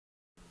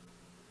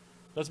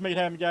Let's make it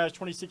happen, guys.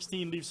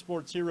 2016 Leaf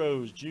Sports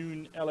Heroes,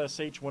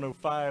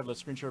 JUNELSH105.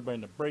 Let's screenshot everybody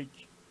in the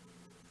break.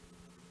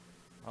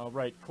 All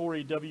right,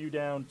 Corey W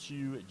down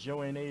to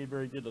Joanne A.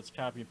 Very good. Let's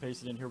copy and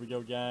paste it in. Here we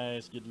go,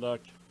 guys. Good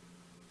luck.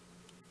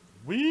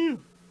 Woo!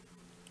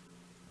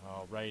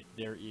 All right,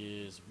 there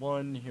is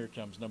 1. Here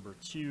comes number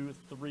 2,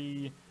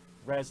 3,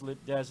 Razzle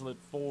It, Dazzle It,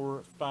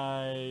 4,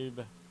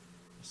 5,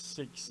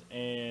 6,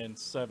 and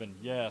 7.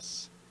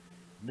 Yes.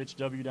 Mitch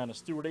W down to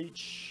Stuart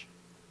H.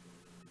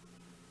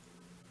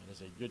 That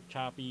is a good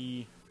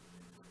copy.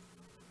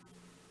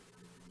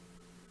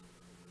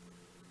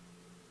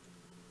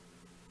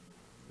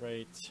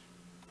 Right.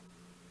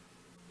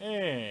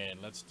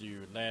 And let's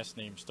do last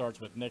name starts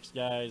with next,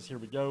 guys. Here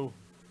we go.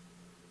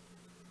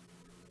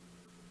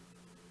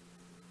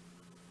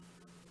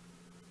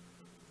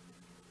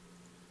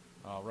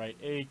 All right,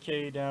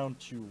 AK down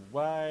to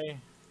Y.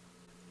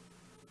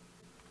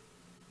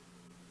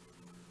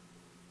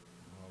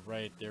 All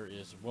right, there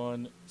is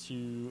 1,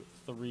 2,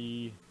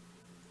 3,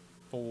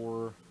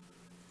 4,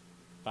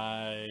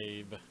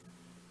 5,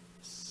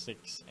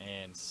 6,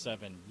 and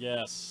 7.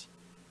 Yes.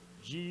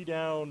 G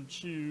down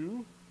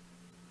to...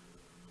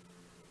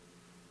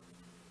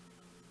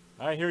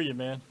 I hear you,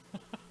 man.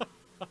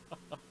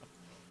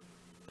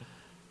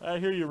 I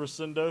hear you,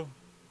 Rosendo.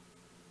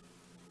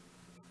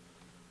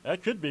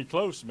 That could be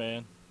close,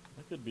 man.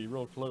 That could be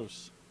real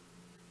close.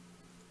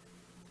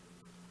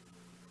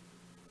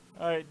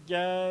 Alright,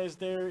 guys,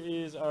 there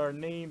is our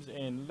names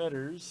and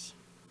letters.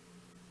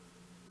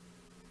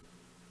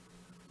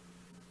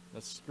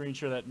 Let's screen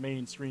share that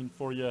main screen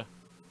for you.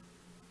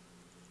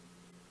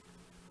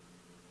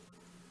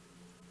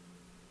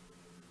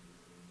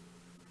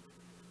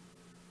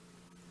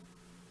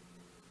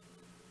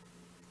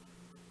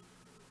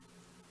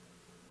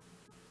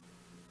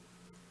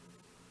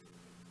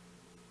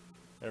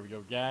 There we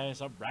go,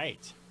 guys. All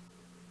right.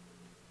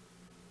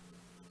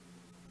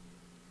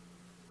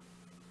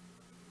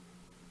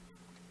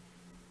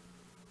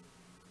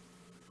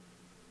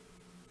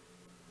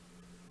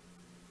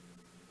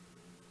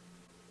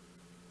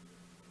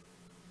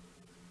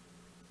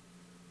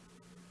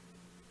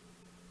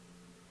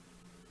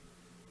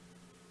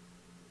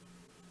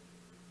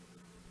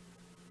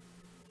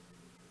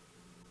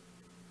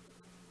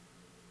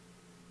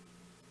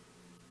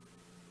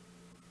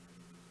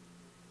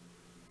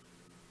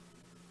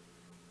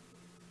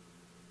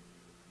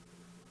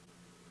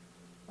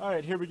 All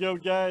right, here we go,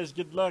 guys.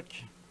 Good luck.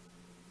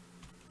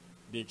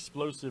 The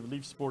explosive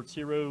Leaf Sports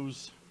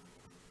Heroes.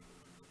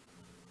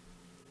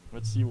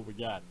 Let's see what we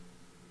got.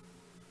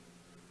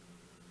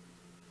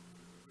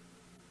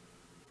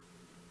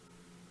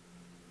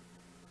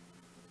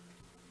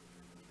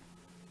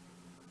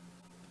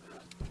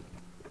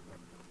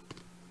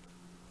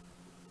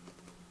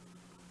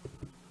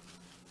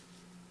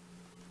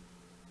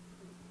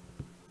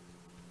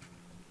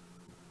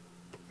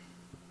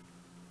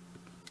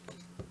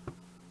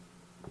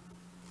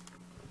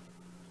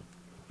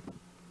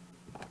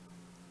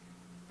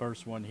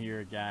 First one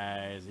here,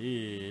 guys,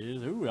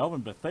 is... Ooh,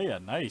 Elvin Bethea.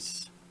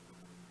 Nice.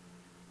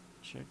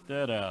 Check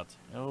that out.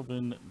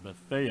 Elvin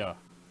Bethea.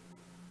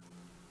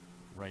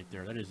 Right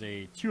there. That is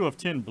a 2 of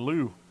 10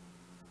 blue.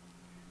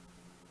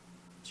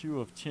 2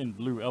 of 10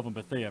 blue, Elvin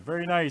Bethea.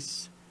 Very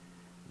nice.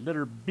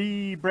 Letter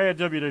B, Brad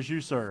W. That's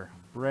you, sir.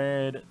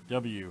 Brad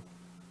W.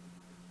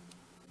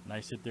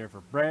 Nice hit there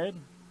for Brad.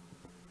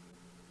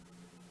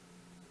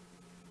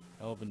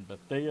 Elvin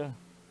Bethea.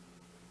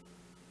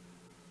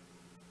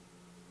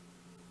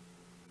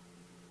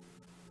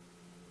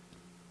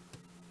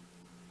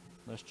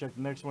 Let's check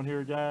the next one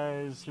here,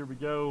 guys. Here we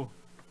go.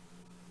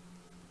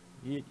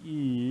 It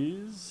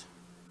is...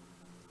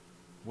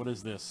 What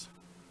is this?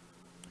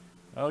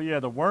 Oh, yeah,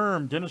 the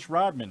Worm, Dennis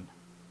Rodman.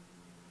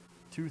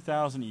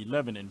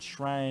 2011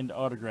 Enshrined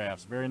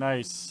Autographs. Very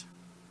nice.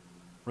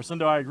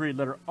 Rosendo, I agree.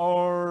 Letter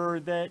R,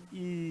 that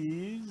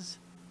is...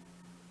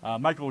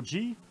 Michael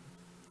G.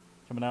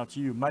 Coming out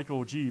to you.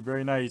 Michael G.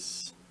 Very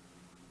nice.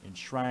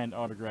 Enshrined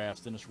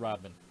Autographs. Dennis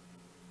Rodman.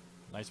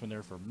 Nice one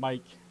there for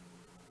Mike.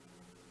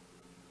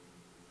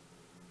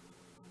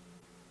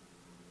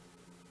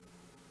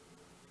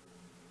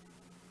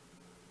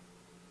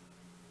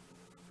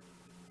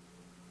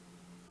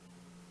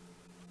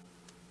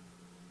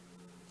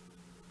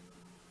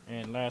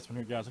 And last one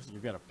here, guys. Looks like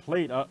you've got a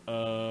plate.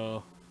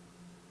 Uh-oh.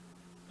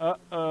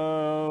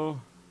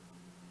 Uh-oh.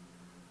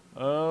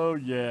 Oh,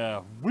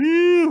 yeah.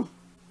 Woo!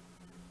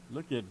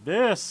 Look at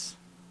this.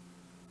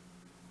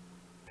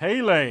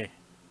 Pele.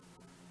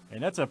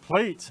 And that's a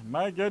plate.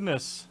 My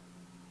goodness.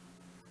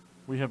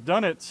 We have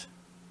done it.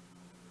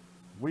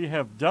 We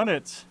have done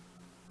it.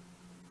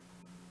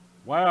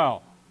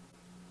 Wow.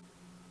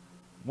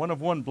 1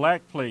 of 1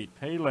 black plate.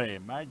 Pele.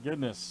 My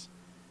goodness.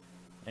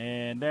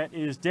 And that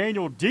is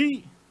Daniel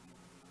D.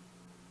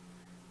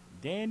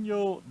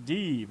 Daniel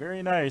D.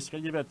 Very nice.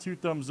 Gotta give that 2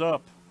 thumbs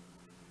up.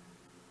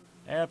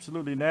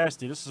 Absolutely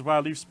nasty. This is why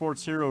Leaf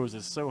Sports Heroes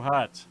is so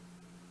hot.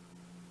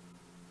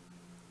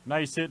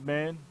 Nice hit,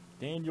 man.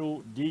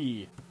 Daniel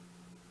D.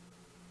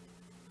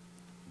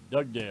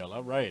 Dugdale.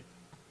 All right.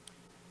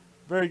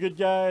 Very good,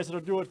 guys. That'll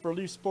do it for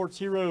Leaf Sports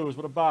Heroes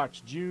with a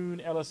box. June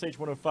LSH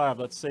 105.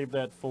 Let's save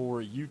that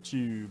for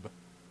YouTube.